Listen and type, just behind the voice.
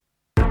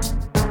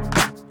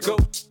Go,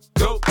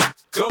 go,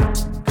 go,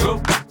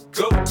 go,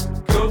 go,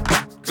 go,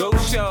 go,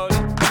 shorty.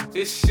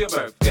 It's your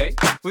birthday.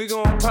 We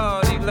gon'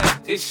 party like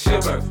it's your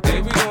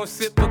birthday. We gon'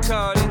 sip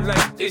Bacardi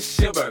like it's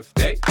your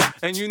birthday.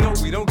 And you know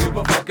we don't give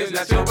a fuck, it's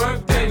not your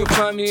birthday. You'll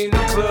find me in the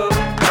club,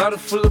 bottle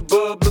full of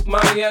bub. Look,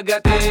 mommy, I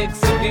got the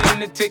X.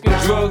 I'm into taking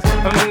drugs.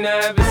 I'm into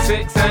having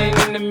sex, I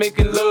ain't into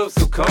making love.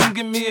 So come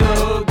give me a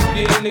hug if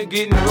you're into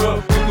getting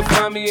rough. You can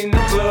find me in the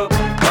club,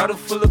 bottle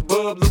full of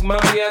bub. Look,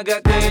 mommy, I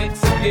got the X.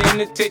 If you're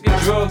into taking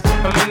drugs,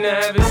 I'm into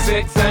having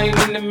sex, I ain't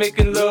into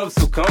making love.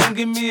 So come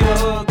give me a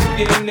hug if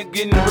you're into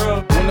getting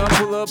rough. When I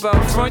pull up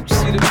out front, you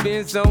see the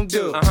Benz on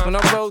dub. When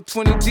I roll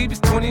 20 deep, it's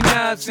 20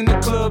 knives in the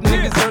club.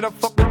 Niggas heard I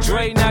fuck with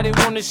Dre, now they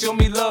wanna show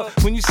me love.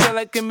 When you sell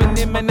like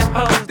Eminem and the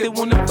hoes, they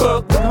wanna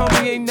fuck. But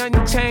homie, ain't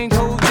nothing changed,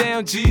 hold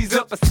down, G's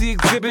up. I see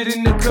exhibit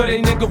in the cut,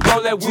 they nigga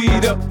roll that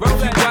weed up.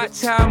 If you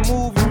watch how I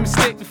move, you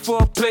mistake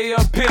before I play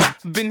up here.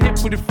 Been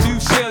hit with a few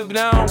shells, but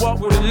I don't walk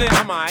with a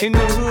limp. In the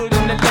hood,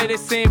 in the lady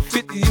saying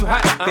 50, you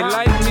hot. They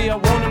like me, I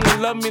want them to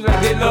love me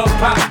like they love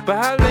pop. But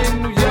holla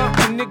in New York,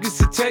 the niggas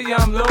will tell you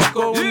I'm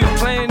loco. And the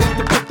plan is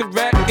to put the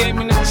rap game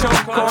in the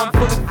choke. I'm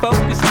fully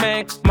focused,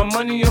 man. My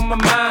money on my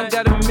mind.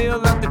 Got a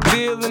meal out the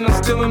deal and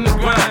I'm still in the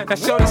grind. Now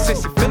shorty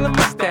says she feeling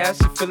my style,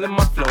 she feeling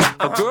my flow.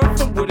 A girl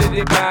from Wooded,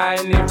 they buy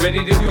and they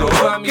ready to go.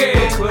 I'm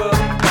in the club,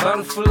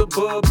 bottle full of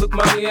bub. Look,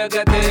 mommy, I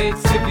got the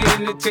X. If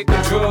you into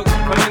taking drugs,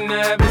 I'm into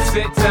having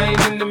sex, I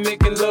ain't into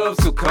making love.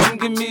 So come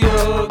give me a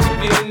hug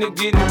if you into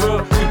getting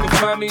rough. You can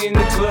find me in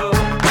the club,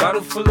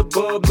 bottle full of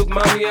bub. Look,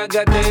 mommy, I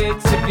got the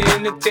X. If you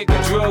into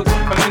taking drugs,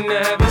 I'm into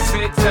having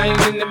sex, I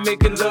ain't into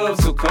making love.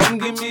 So come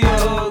give me a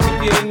hug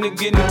if you into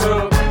getting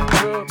rough.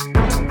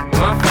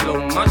 My flow,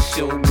 my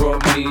show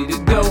brought me to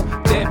go.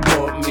 That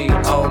brought me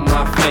all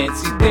my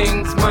fancy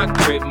things. My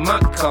crib, my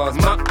cars,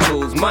 my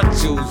clothes, my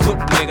jewels. Look,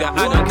 nigga,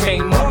 I done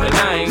came up and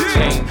I ain't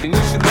changed. And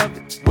you should love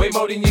it way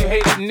more than you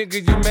hate it.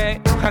 Nigga, you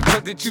mad? I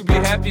thought that you be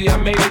happy I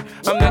made it.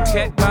 I'm that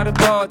cat by the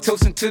bar,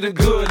 toasting to the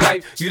good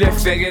life. You that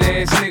faggot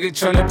ass nigga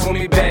tryna pull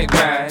me back,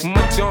 right?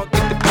 My junk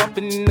get the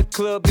bumpin' in the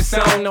club, it's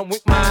on. I'm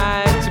with my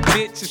eye at your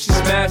bitch, if she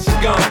smash, she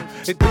gone.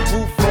 Hit the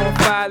roof on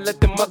fire, let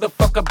the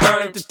motherfucker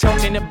burn. The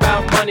talking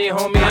about money,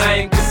 homie, I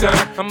ain't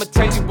concerned. I'ma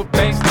tell you what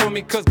banks told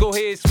me, cause go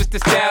ahead, switch the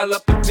style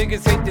up. If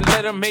niggas hate to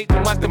let them hate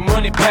them, watch the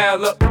money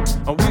pile up.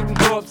 Or we can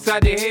go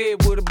upside the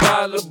head with a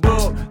bottle of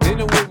bub. They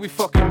know where we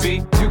fucking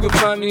be. You can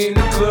find me in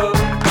the club,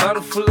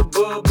 bottle full of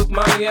bub. Look,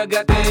 mommy, I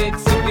got the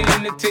X. If you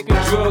into taking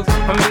drugs,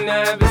 I'm into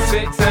having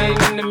sex, I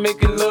ain't into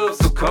making love.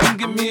 So come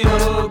give me a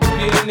hug if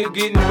you into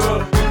getting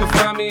rough. You can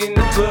find me in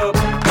the club,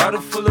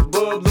 bottle full of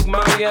bub. Look,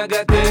 mommy, I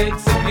got the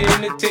X. If you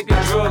into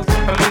taking drugs,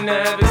 I'm into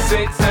having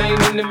sex, I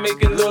ain't into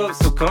making love.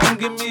 So come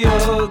give me a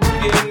hug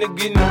if you into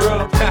getting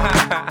rough.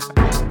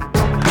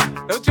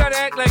 Don't try to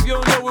act like you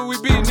don't know where we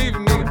be, neither,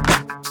 nigga.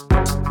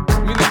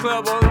 Me in the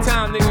club all the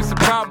time, nigga. It's a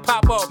problem,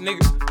 pop off,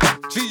 nigga.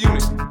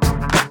 G-Unit.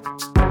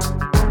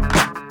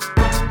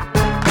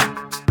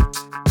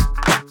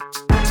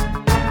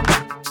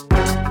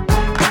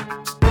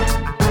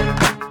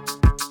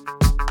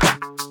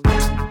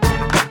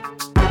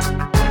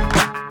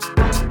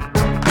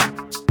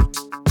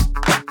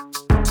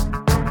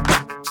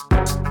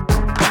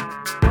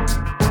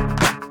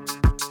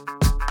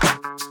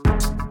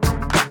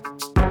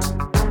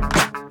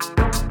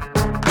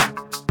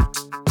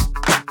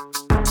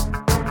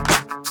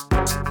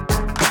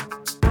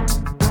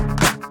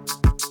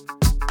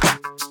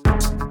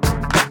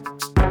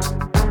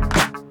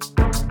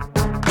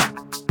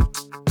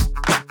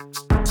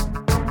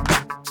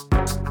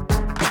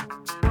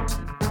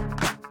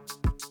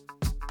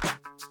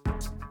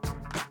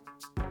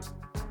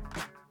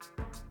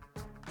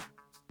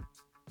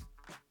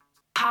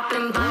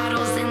 Popping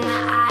bottles in the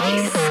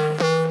ice,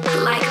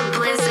 like a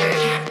blizzard.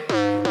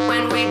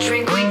 When we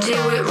drink, we do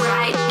it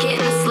right.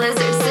 Getting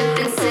slizzard,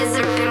 sipping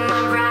scissor in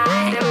my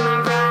ride,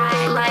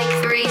 like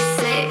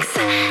 3-6.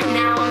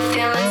 Now I'm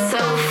feeling so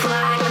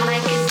fly,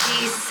 like a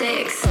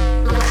G6,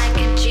 like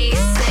a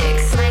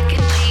G6, like a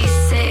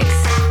G6.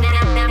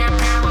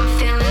 Now I'm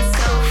feeling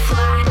so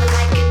fly,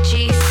 like a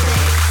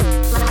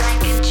G6,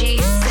 like a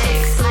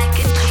G6, like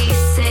a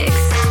G6.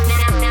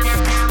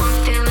 Now I'm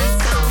feeling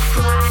so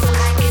fly,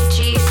 like a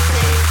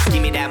G6.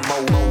 Give me that mo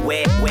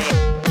wet,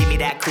 give me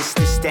that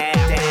crystal style.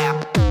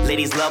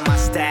 Ladies love my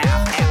style.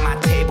 At my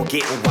table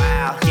getting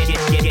wild.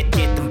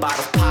 Get them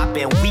bottles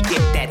poppin'. We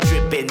get that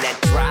drippin', that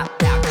drop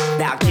out.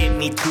 Now give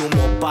me 2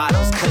 more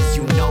bottles, cause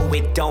you know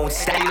it don't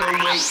stop. Hell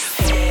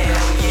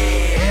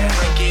yeah.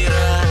 Drink it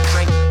up,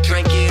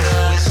 drink it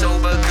up.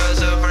 Sober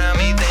girls around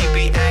me, they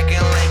be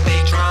acting like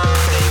they drunk.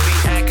 They be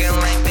acting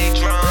like they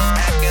drunk.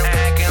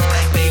 Acting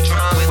like they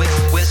drunk.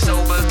 With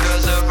sober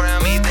girls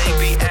around me, they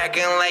be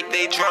acting like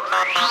they drunk.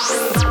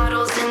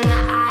 Bottles in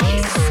the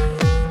ice,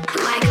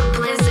 like a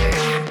blizzard.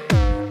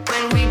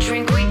 When we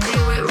drink, we do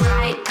it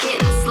right.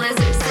 Getting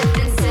slizzard,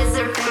 sipping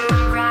scissor in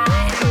my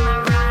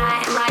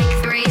ride, like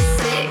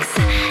 3-6.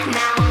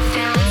 Now I'm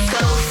feeling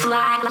so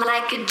fly,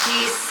 like a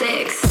G6,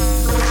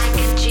 like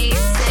a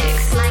G6.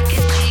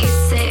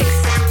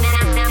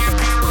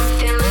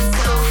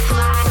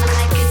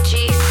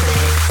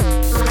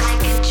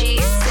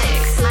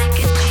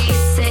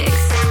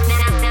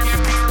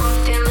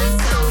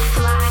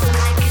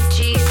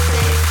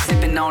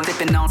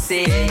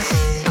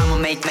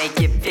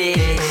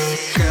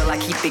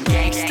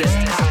 gangsters,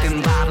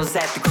 popping bottles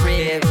at the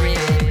crib.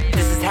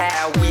 This is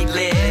how we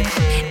live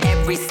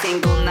every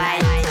single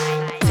night.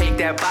 Take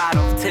that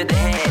bottle to the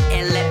head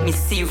and let me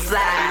see you fly.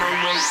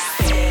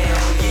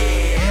 Hell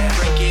yeah,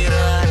 drink it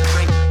up,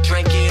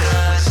 drink it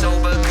up.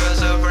 Sober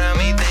girls around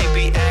me, they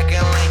be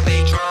acting like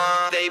they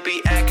drunk. They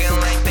be acting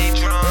like they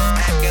drunk,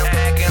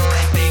 acting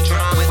like they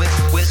drunk.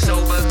 With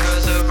sober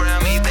girls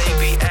around me, they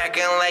be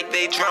acting like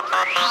they drunk.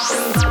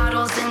 Popping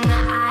bottles in the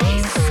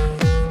ice,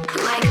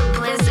 like a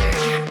blizzard.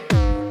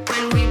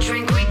 When we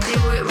drink, we do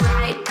it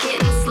right.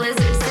 Getting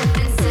slizzard,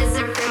 sipping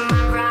scissor in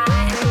my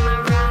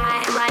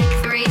ride, like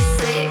 3-6.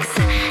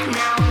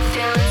 Now I'm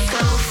feeling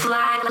so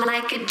fly,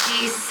 like a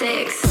G6,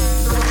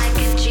 like a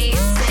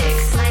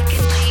G6, like a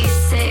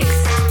G6.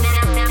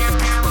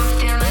 Now I'm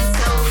feeling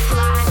so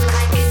fly,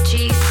 like a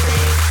G6,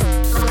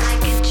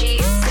 like a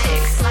G6,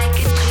 like a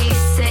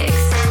G6.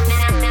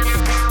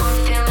 Now I'm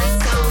feeling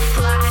so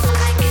fly,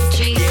 like a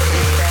G6.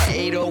 That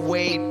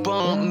 808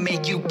 bump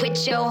make you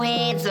Put your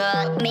hands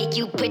up, make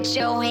you put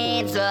your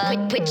hands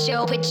up, put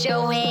your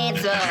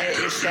hands up.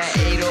 It's that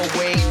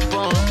 808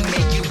 bump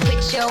make you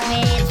Put your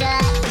hands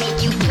up,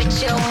 make you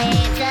put your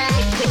hands up,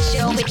 put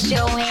your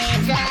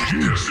hands up.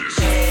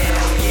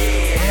 hell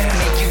yeah.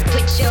 Make you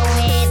put your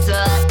hands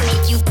up,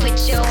 make you put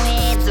your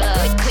hands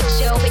up,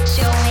 put your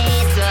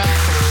hands up.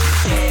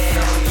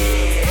 Hell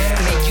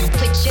yeah. Make you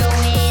put your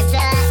hands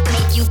up,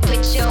 make you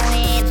put your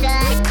hands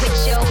up,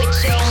 put your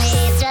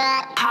hands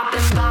up.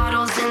 Popping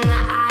bottles in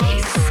the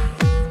ice,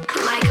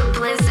 like a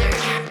blizzard.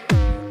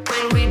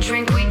 When we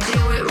drink, we do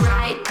it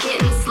right.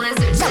 Getting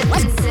slizzard,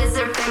 sipping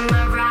scissor in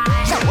my ride,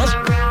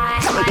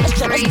 like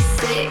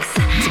 3-6.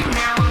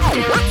 Now I'm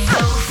feeling so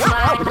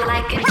fly,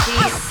 like a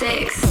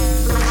G6,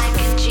 like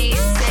a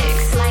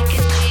G6, like a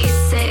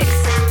G6.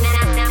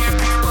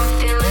 Now I'm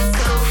feeling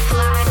so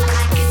fly,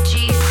 like a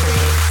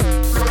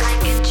G6,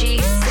 like a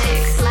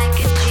G6, like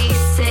a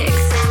G6.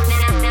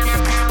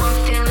 Now I'm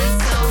feeling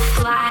so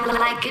fly,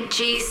 like a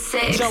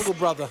G6. Jungle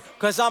brother,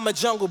 cause I'm a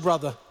jungle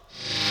brother.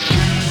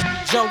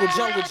 Jungle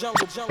brother.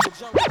 Jungle.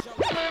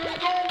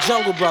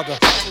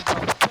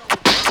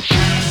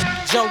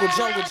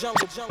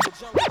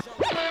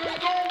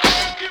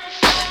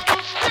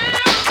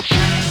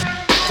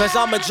 Cause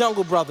I'm a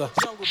jungle brother.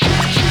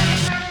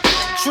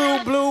 True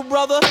blue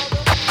brother.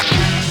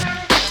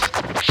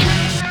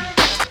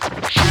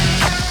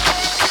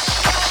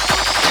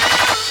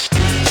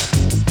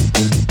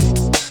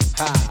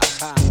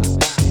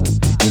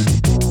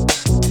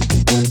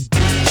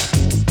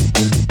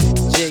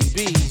 JB.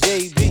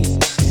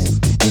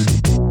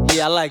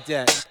 Yeah, I like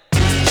that.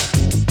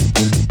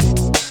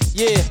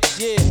 Yeah.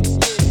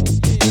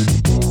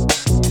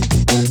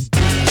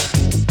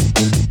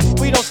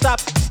 We don't stop.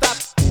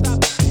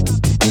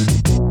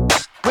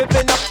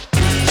 Whipping up.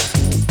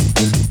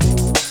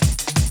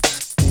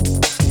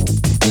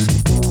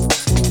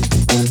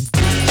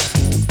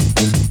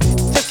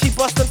 Just keep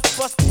bustin'.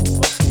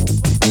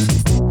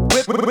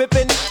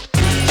 Whipping.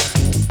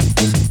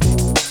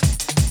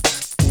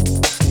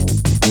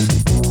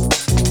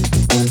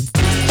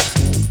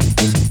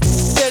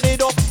 Set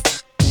it off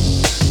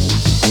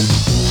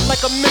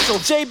like a missile.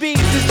 JB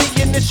is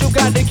the initial.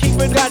 Gotta keep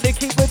it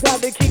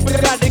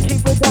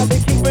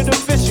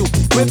official.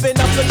 Whipping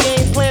up a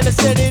game plan to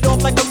set it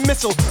off like a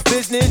missile.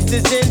 Business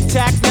is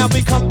intact. Now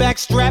we come back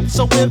strapped.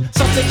 So if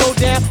something go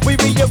down, we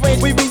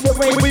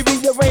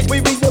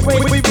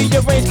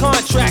rearrange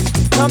contracts.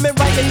 Coming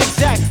right and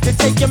exact to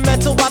take your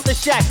mental out the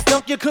shack.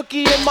 Dunk your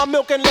cookie in my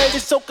milk and let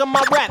it soak in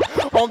my rap.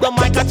 On the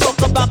mic I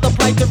talk about the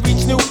plight to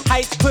reach new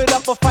heights. Put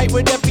up a fight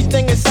with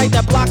everything in sight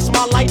that blocks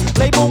my light.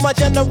 Label my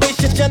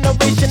generation.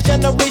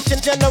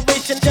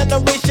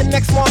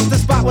 Next monster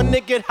spot when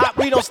it get hot.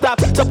 We don't stop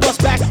to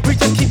bust back. We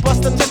just keep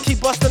bustin',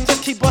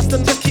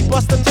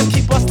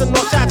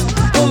 no shots.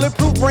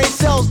 Bulletproof brain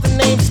cells, the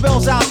name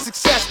spells out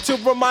success. To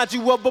remind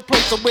you of a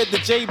place where the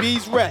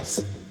JBs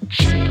rest.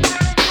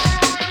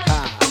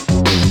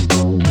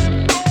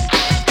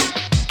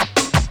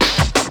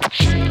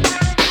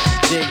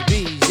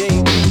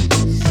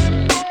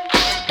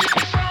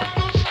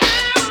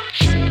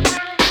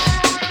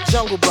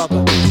 Jungle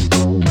brother.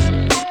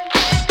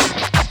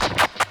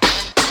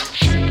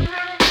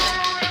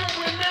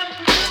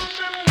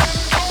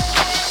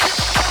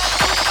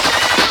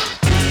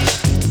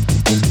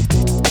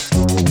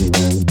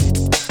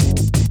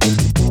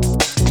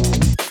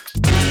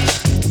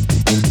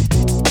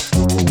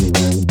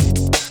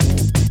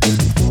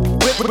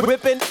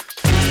 Whipping.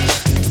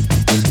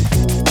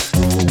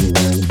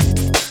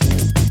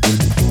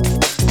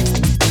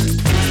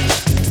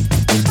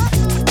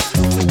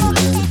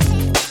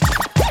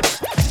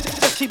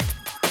 Just keep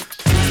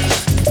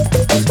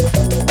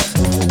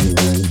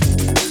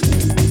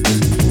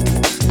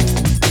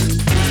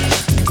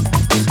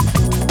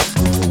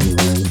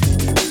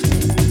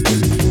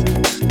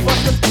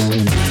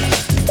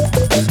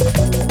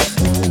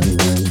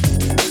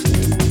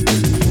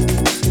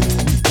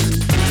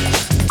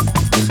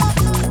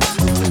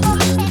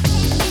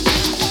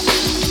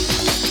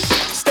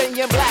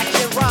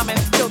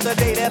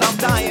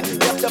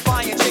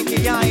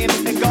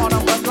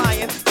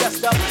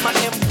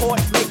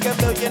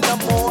in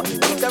the morning.